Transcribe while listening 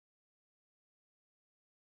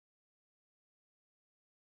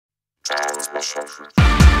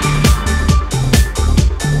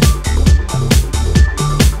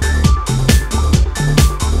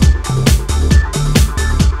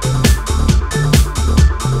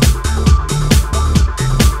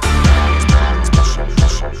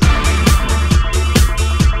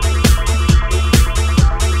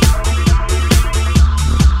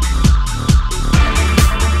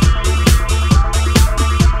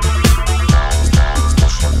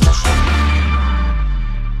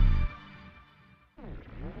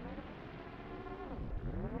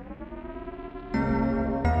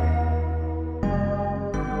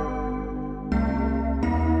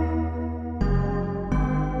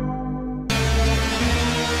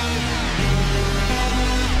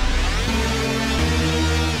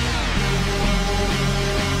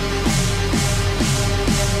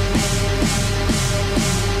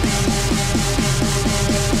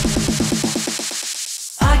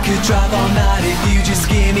Drive all night if you just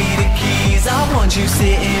give me the keys. I want you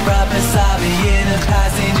sitting right beside me in the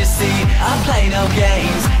passenger seat. I play no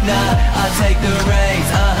games, nah, I take the reins,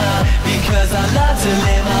 because I love to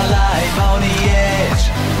live my life on the edge.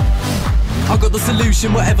 I got the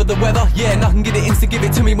solution, whatever the weather. Yeah, and I can get it instant, give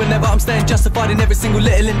it to me whenever. I'm staying justified in every single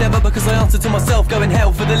little endeavour, because I answer to myself, going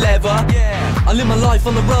hell for the leather. Yeah, I live my life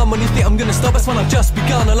on the run. When you think I'm gonna stop, that's when I've just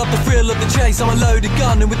begun. I love the thrill of the chase, I'm a loaded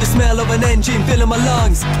gun, and with the smell of an engine filling my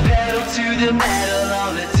lungs. Pedal to the metal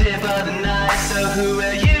on the tip of the knife. So who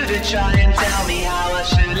are you to try and tell me how I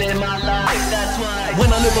should live my life? That's why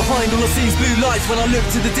when I look behind, all I see is blue lights. When I look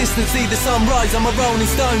to the distance, see the sunrise. I'm a rolling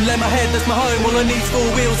stone, lay my head, that's my home. All I need's 4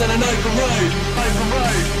 wheels and an open road. Open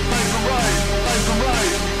road, open road, open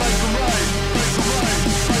road, open road, open road,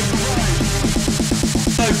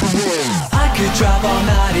 open road. I could drive all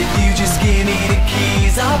night if you just give me the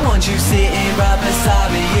keys. I want you sitting right beside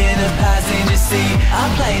me in the passenger seat. I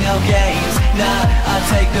play no games, nah, I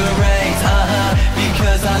take the reins,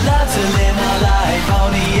 because I love to live my life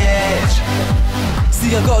on the edge.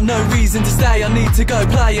 See, I got no reason to stay, I need to go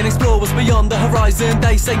play and explore what's beyond the horizon.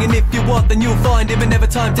 They saying if you want then you'll find him, and never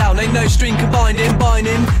time down, ain't no string combining.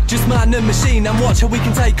 Just man and machine, and watch how we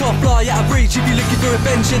can take off, fly out of reach. If you're looking for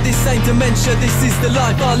adventure, this ain't dementia, this is the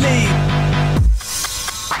life I lead.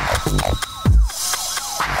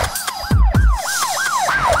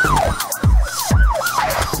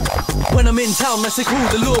 When I'm in town, let's call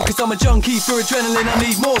the law, cause I'm a junkie for adrenaline, I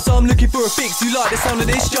need more. So I'm looking for a fix, you like the sound of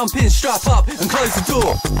this? Jump in, strap up and close the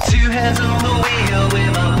door. 2 hands on the wheel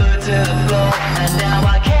with my foot to the floor, and now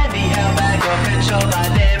I can't be held back or controlled by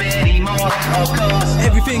them anymore, of course.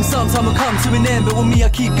 Everything sometime will come to an end, but with me I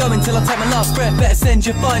keep going till I take my last breath. Better send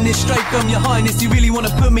your finest straight from your highness, you really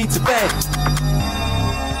wanna put me to bed.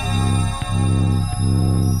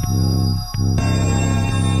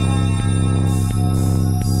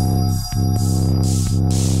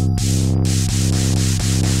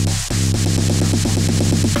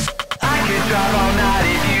 Drive all night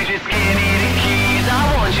if you just give me the keys. I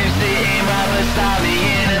want you sitting right beside me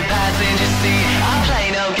in the passenger seat. I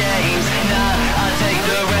play no games, nah, I take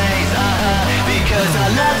the reins, because I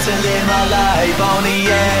love to live my life on the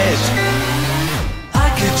edge.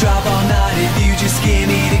 I could drive all night if you just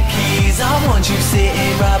give me the keys. I want you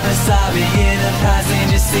sitting right beside me in the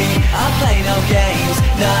passenger seat. I play no games,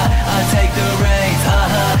 nah, I take the reins,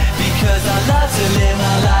 because I love to live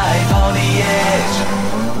my life on the edge.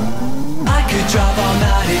 I could drive all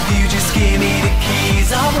night if you just give me the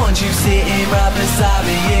keys. I want you sitting right beside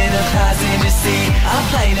me in the passenger seat. I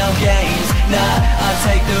play no games, nah, I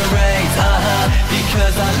take the reins,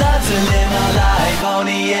 because I love to live my life on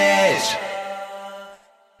the edge.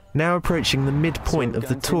 Now approaching the midpoint of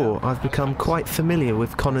the tour, I've become quite familiar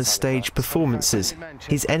with Connor's stage performances.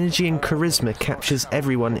 His energy and charisma captures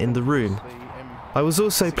everyone in the room. I was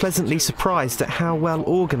also pleasantly surprised at how well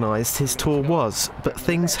organised his tour was, but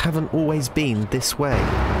things haven't always been this way.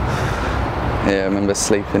 Yeah, I remember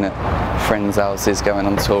sleeping at friends' houses, going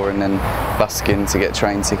on tour and then busking to get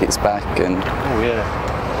train tickets back. And oh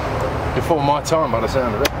yeah, before my time by the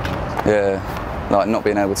sound of it. Yeah, like not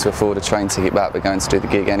being able to afford a train ticket back but going to do the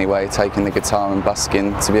gig anyway, taking the guitar and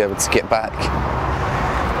busking to be able to get back.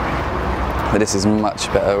 But this is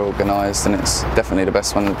much better organised and it's definitely the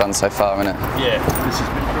best one we've done so far, isn't it? Yeah, this has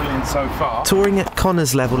been brilliant so far. Touring at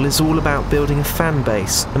Connor's level is all about building a fan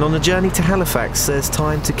base, and on a journey to Halifax there's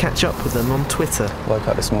time to catch up with them on Twitter. Woke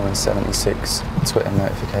up this morning, 76 Twitter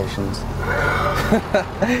notifications.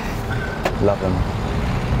 Love them.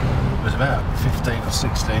 There's about 15 or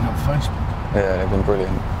 16 on Facebook. Yeah, they've been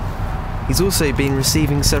brilliant. He's also been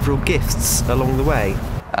receiving several gifts along the way.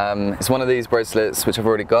 It's one of these bracelets which I've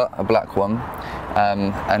already got, a black one,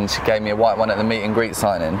 and she gave me a white one at the meet and greet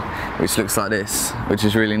signing, which looks like this, which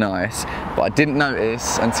is really nice. But I didn't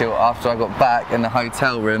notice until after I got back in the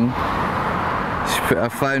hotel room, she put her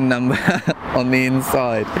phone number on the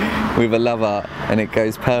inside with a love art, and it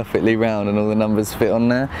goes perfectly round and all the numbers fit on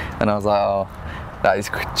there, and I was like, oh, that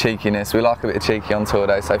is cheekiness. We like a bit of cheeky on tour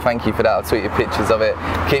though, so thank you for that. I'll tweet you pictures of it.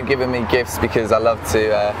 Keep giving me gifts because I love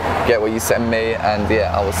to get what you send me, and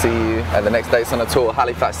yeah, I will see you at the next dates on the tour.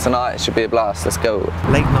 Halifax tonight, it should be a blast. Let's go.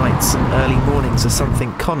 Late nights and early mornings are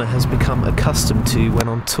something Connor has become accustomed to when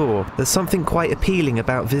on tour. There's something quite appealing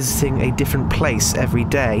about visiting a different place every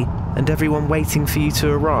day and everyone waiting for you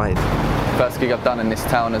to arrive. First gig I've done in this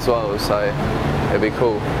town as well, so it'll be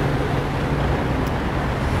cool.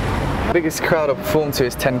 The biggest crowd I performed to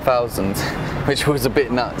is 10,000, which was a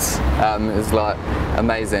bit nuts. It was like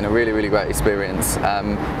amazing, a really, really great experience.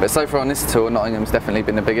 But so far on this tour, Nottingham's definitely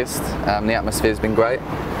been the biggest. The atmosphere's been great.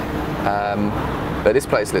 But this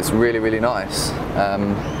place looks really, really nice.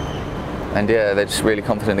 And yeah, they're just really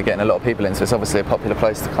confident of getting a lot of people in, so it's obviously a popular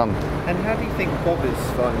place to come. And how do you think Bob is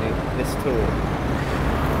finding this tour?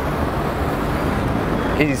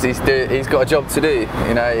 He's got a job to do,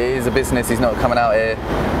 you know, it is a business. He's not coming out here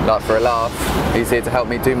like for a laugh. He's here to help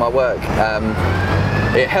me do my work.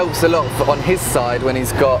 It helps a lot on his side when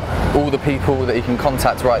he's got all the people that he can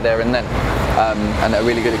contact right there and then, and they're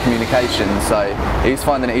really good at communication, so he's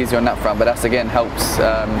finding it easier on that front, but that's again helps.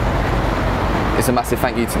 It's a massive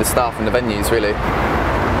thank you to the staff and the venues, really.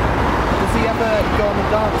 Does he ever go on the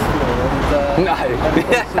dance floor and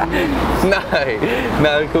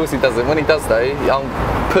No, of course he doesn't. When he does though,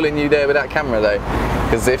 I'm pulling you there with that camera though,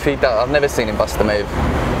 because if he does, I've never seen him bust a move.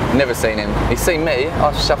 Never seen him. He's seen me.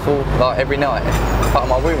 I shuffle like every night, part of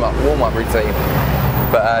my warm-up routine.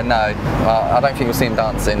 But no, I don't think you'll see him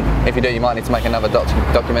dancing. If you do, you might need to make another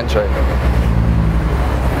documentary.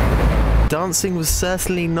 Dancing was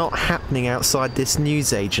certainly not happening outside this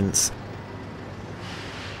newsagent's.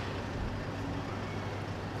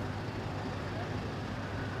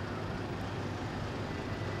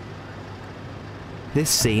 This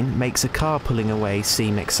scene makes a car pulling away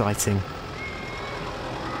seem exciting.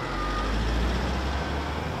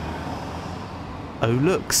 Oh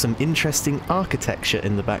look, some interesting architecture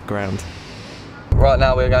in the background. Right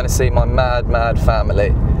now we're going to see my mad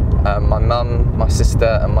family. My mum, my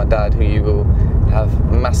sister and my dad, who you will have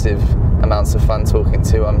massive amounts of fun talking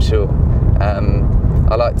to, I'm sure.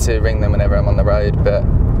 I like to ring them whenever I'm on the road, but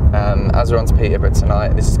as we're on to Peterborough tonight,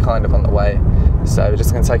 this is kind of on the way, so we're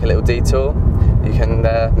just going to take a little detour. You can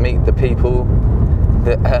meet the people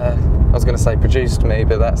that, I was going to say produced me,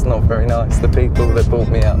 but that's not very nice, the people that brought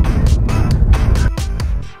me up.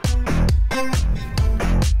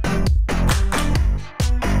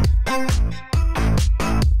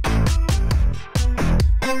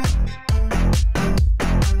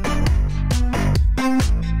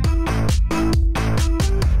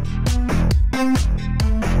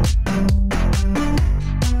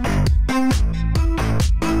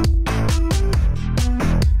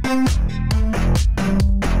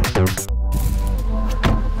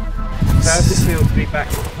 How does it feel to be back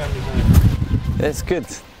at the family home? It's good.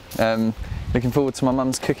 Looking forward to my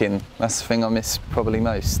mum's cooking. That's the thing I miss probably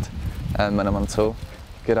most when I'm on tour.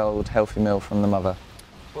 Good old healthy meal from the mother.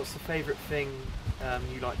 What's the favourite thing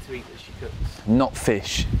you like to eat that she cooks? Not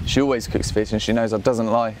fish. She always cooks fish, and she knows I don't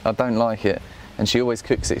like it, and she always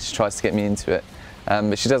cooks it. She tries to get me into it,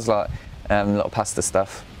 but she does like a lot of pasta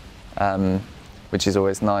stuff, which is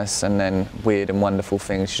always nice, and then weird and wonderful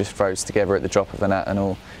things she just throws together at the drop of an hat and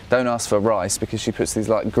all. Don't ask for rice because she puts these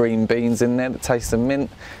like green beans in there that taste of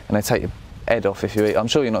mint, and they take your head off if you eat. I'm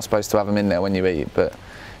sure you're not supposed to have them in there when you eat, but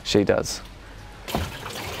she does.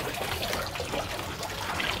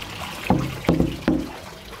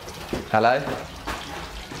 Hello?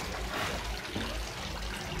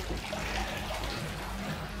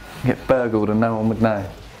 Get burgled and no one would know.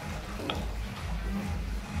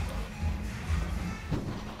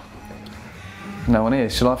 No one here.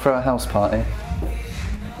 Shall I throw a house party?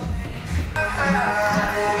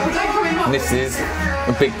 This is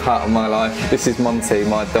a big part of my life. This is Monty,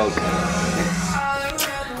 my dog.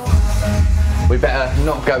 We better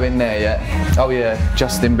not go in there yet. Oh yeah,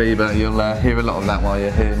 Justin Bieber. You'll hear a lot of that while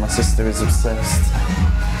you're here. My sister is obsessed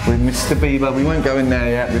with Mr. Bieber. We won't go in there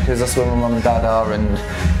yet because that's where my mum and dad are, and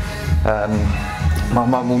my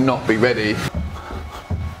mum will not be ready.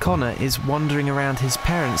 Connor is wandering around his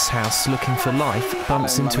parents' house looking for life,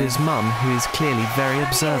 bumps into his mum, who is clearly very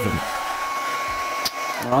observant.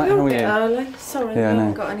 Right, how are you? Early. Sorry, Yeah, we I know.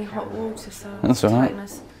 haven't got any hot water, so That's it's all right. taken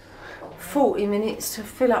us 40 minutes to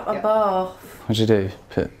fill up a bath. What'd you do?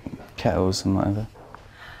 Put kettles and whatever?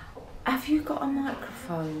 Have you got a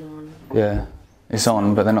microphone on? Yeah, it's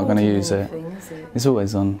on, but they're not going to use it. Thing, is it? It's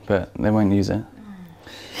always on, but they won't use it.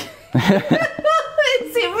 Is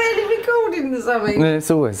it really recording something? Yeah, it's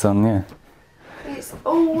always on, yeah. It's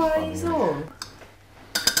always on.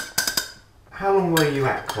 How long were you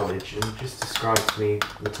at college, and just describe to me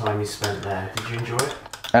the time you spent there? Did you enjoy it?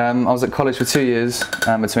 I was at college for 2 years,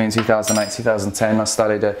 between 2008 and 2010. I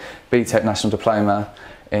studied a BTEC National Diploma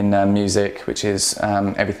in music, which is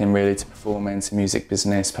everything really to performance, music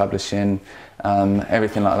business, publishing,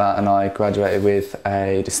 everything like that, and I graduated with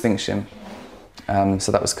a distinction.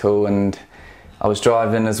 So that was cool, and I was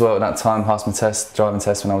driving as well at that time, passed my driving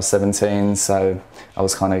test when I was 17, so I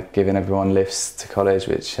was kind of giving everyone lifts to college,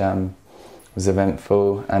 which was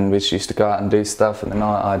eventful, and we just used to go out and do stuff. And then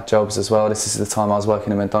I had jobs as well. This is the time I was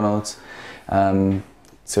working at McDonald's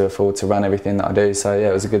to afford to run everything that I do. So yeah,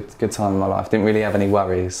 it was a good time in my life. Didn't really have any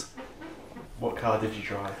worries. What car did you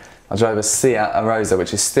drive? I drove a Seat Arosa,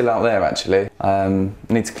 which is still out there actually.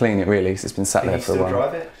 Need to clean it really, because it's been sat there for a while. Can you still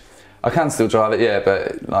drive it? I can still drive it, yeah,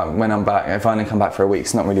 but like when I'm back, if I only come back for a week,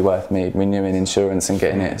 it's not really worth me renewing insurance and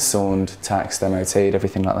getting it sawned, taxed, MOT'd,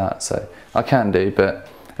 everything like that. So I can do, but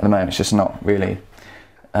at the moment it's just not really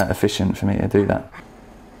efficient for me to do that.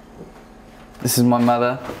 This is my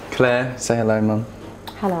mother, Claire. Say hello, Mum.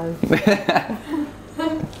 Hello.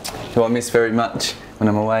 Who I miss very much when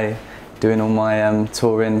I'm away doing all my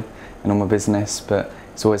touring and all my business, but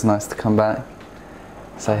it's always nice to come back.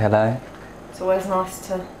 Say hello. It's always nice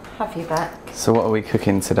to have you back. So what are we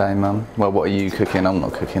cooking today, Mum? Well, what are you cooking? I'm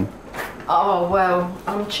not cooking. Oh, well,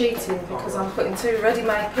 I'm cheating because I'm putting 2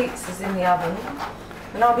 ready-made pizzas in the oven,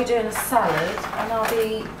 and I'll be doing a salad, and I'll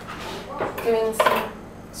be doing some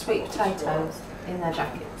sweet potatoes in their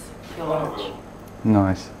jackets for lunch.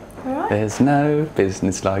 Nice. All right. There's no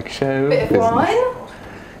business like show Bit of business. wine.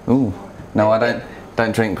 Ooh, no, I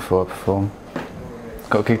don't drink before I perform.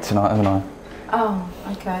 Got a gig tonight, haven't I? Oh,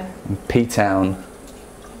 okay. In P-Town,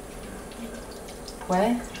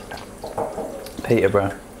 Where?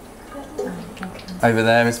 Peterborough. Okay. Over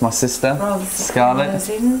there is my sister, Rather Scarlett.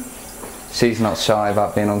 surprising. She's not shy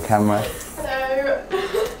about being on camera. Hello.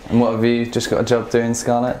 And what have you just got a job doing,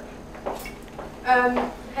 Scarlett?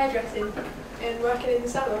 Hairdressing and working in the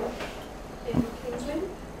salon in Kingsland.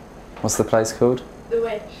 What's the place called? The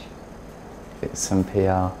Wish. Get some PR.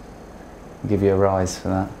 I'll give you a rise for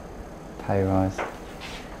that. Pay rise.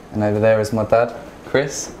 And over there is my dad,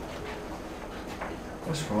 Chris.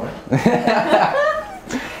 That's right.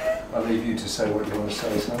 I'll leave you to say what you want to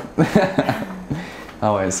say, son. I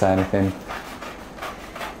won't say anything.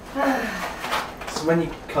 So when you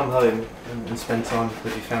come home and spend time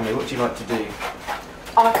with your family, what do you like to do?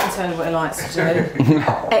 I can tell you what he likes to do.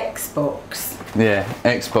 Xbox. Yeah,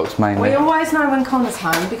 Xbox mainly. We always know when Connor's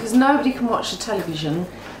home because nobody can watch the television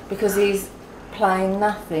because he's playing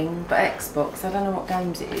nothing but Xbox. I don't know what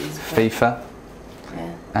games it is. FIFA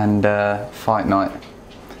Yeah. and Fight Night.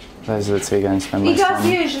 Those are the 2 games I spend He most does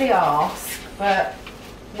time. usually ask, but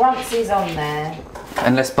once he's on there.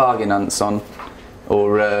 Unless Bargain Hunt's on,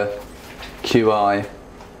 or QI,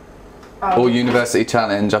 Oh, or University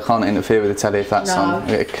Challenge. I can't interfere with the telly if that's No. on. I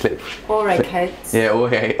get a clip. or Eggheads. Yeah, or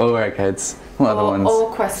Eggheads. What other ones?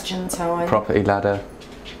 Or Question Time. Property Ladder.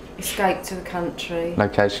 Escape to the Country.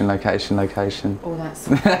 Location, location, location. All that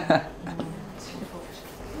stuff.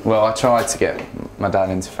 Well, I tried to get my dad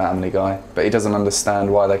into Family Guy, but he doesn't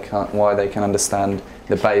understand why they can understand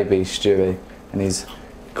the baby Stewie, and he's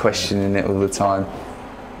questioning it all the time.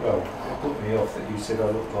 Well, it put me off that you said I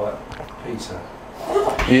look like Peter.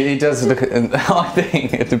 He does look at, I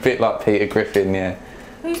think it's a bit like Peter Griffin, yeah.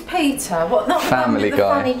 Who's Peter? What? Not the Family one with the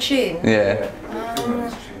Guy. funny chin? Yeah.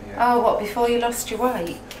 Oh, what? Before you lost your weight?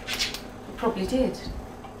 You probably did.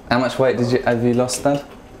 How much weight have you lost, Dad?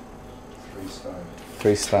 3 stone.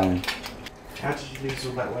 3 stone. How did you lose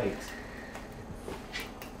all that weight?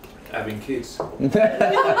 Having kids. And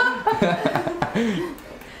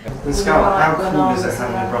Scarlett, how Right, cool when is I it was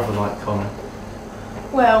having a brother like Connor?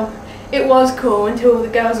 Well, it was cool until the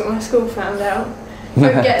girls at my school found out. We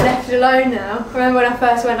get left alone now. I remember when I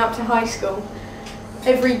first went up to high school,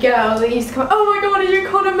 every girl that used to come, oh my god, are you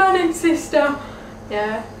Connor Manning's sister?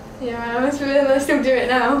 Yeah, I still do it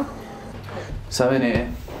now. So in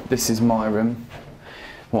here, this is my room,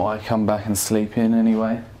 what I come back and sleep in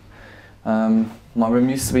anyway. My room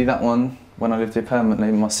used to be that one when I lived here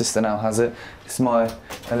permanently. My sister now has it. This is my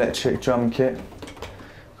electric drum kit.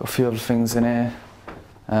 Got a few other things in here.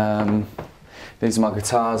 These are my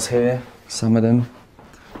guitars here, some of them.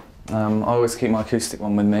 I always keep my acoustic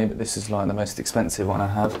one with me, but this is like the most expensive one I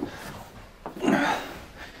have.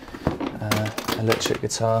 Electric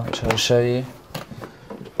guitar, which I'll show you.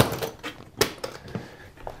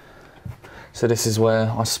 So this is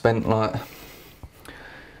where I spent like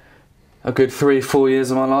a good 3 or 4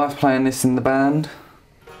 years of my life playing this in the band.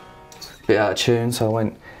 Bit out of tune, so I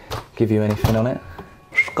won't give you anything on it.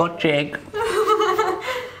 Scotch egg.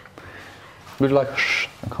 Would you like a shh?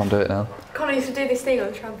 I can't do it now. Connor used to do this thing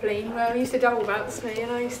on the trampoline where he used to double bounce me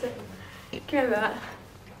and I used to... Do you remember that?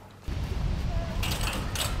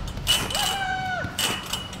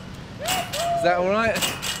 Is that alright?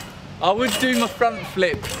 I would do my front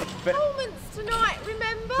flip. But Performance tonight,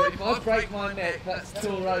 remember? but if I break my neck, that's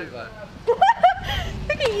tour over. Look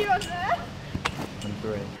at you on there.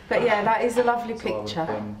 But yeah, that is a lovely picture.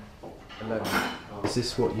 Is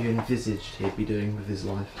this what you envisaged he'd be doing with his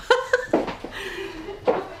life?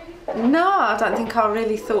 No, I don't think I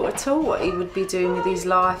really thought at all what he would be doing with his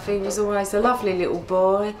life. He was always a lovely little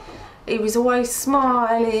boy. He was always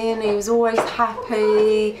smiling, he was always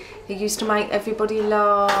happy, he used to make everybody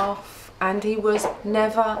laugh, and he was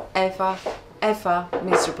never, ever, ever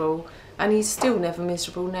miserable. And he's still never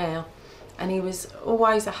miserable now. And he was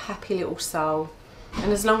always a happy little soul.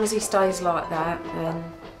 And as long as he stays like that, then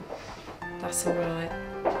that's all right.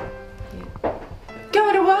 Yeah.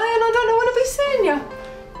 Going away and I don't want to be seeing you.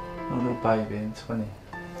 A little baby in 20.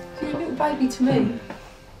 You're a little baby to me.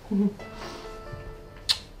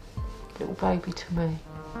 Little baby to me.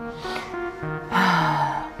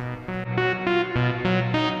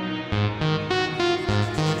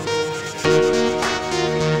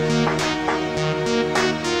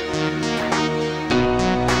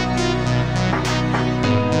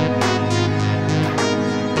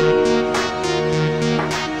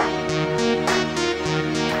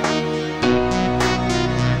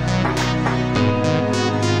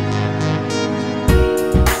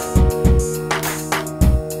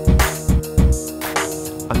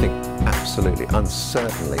 Absolutely,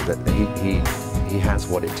 uncertainly that he has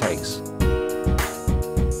what it takes.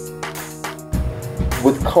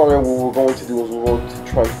 With Connor, what we're going to do is we're going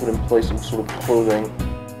to try and put in place some sort of clothing